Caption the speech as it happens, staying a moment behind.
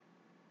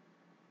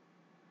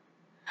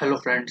Hello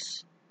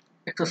friends,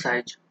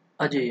 exercise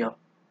Ajeya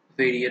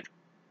Warrior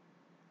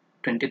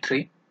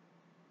 23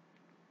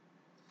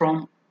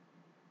 from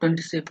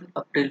 27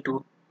 April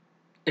to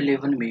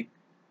 11 May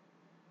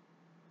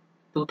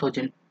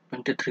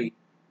 2023,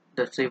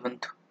 the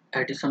 7th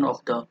edition of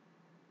the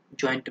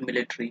Joint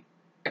Military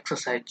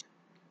Exercise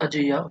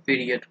Ajeya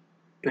Warrior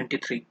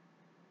 23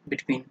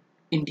 between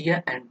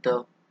India and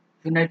the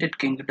United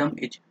Kingdom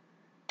is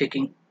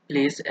taking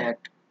place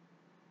at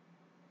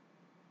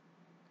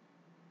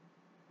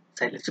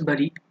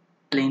Salisbury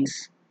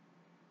Plains,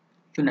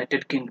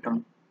 United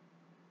Kingdom.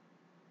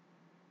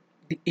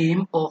 The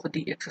aim of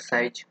the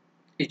exercise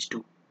is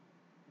to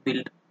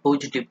build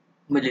positive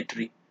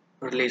military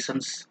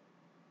relations,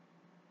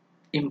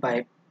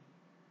 imbibe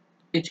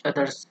each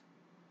other's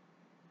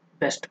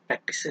best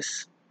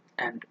practices,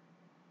 and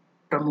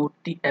promote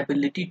the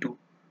ability to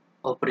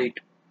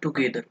operate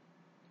together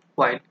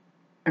while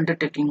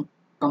undertaking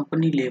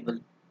company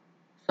level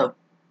sub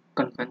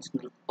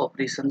conventional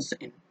operations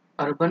in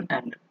urban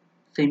and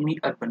semi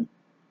urban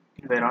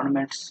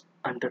environments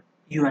under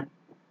UN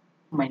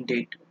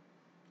mandate.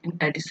 In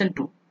addition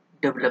to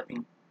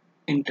developing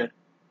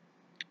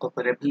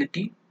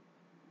interoperability,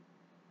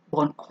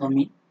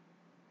 bonhomie,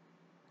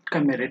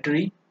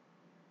 camaraderie,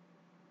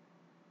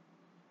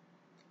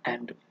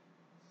 and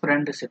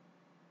friendship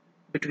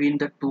between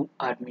the two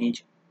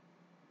armies,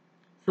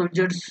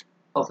 soldiers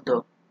of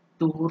the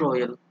two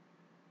Royal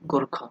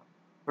Gorkha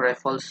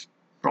Rifles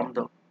from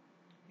the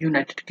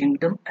United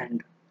Kingdom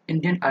and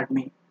Indian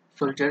Army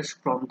soldiers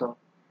from the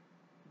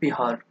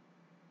Bihar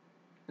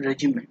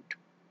Regiment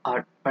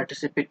are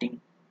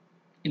participating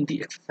in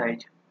the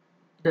exercise.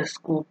 The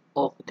scope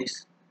of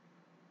this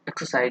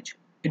exercise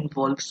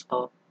involves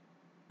a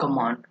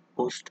command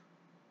post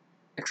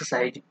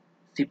exercise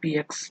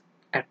CPX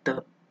at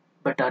the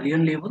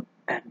battalion level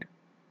and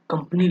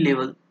company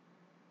level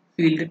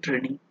field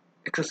training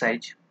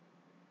exercise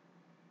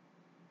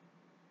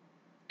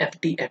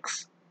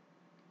FTX.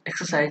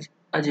 Exercise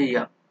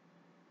Ajeya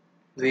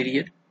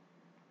Warrior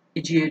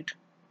is yet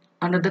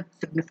another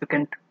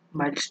significant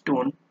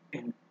milestone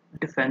in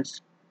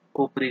defense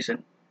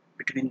cooperation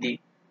between the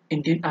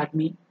Indian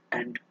Army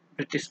and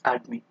British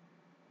Army,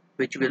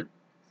 which will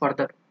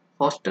further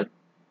foster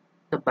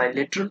the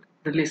bilateral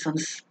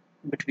relations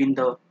between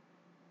the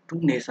two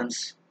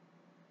nations.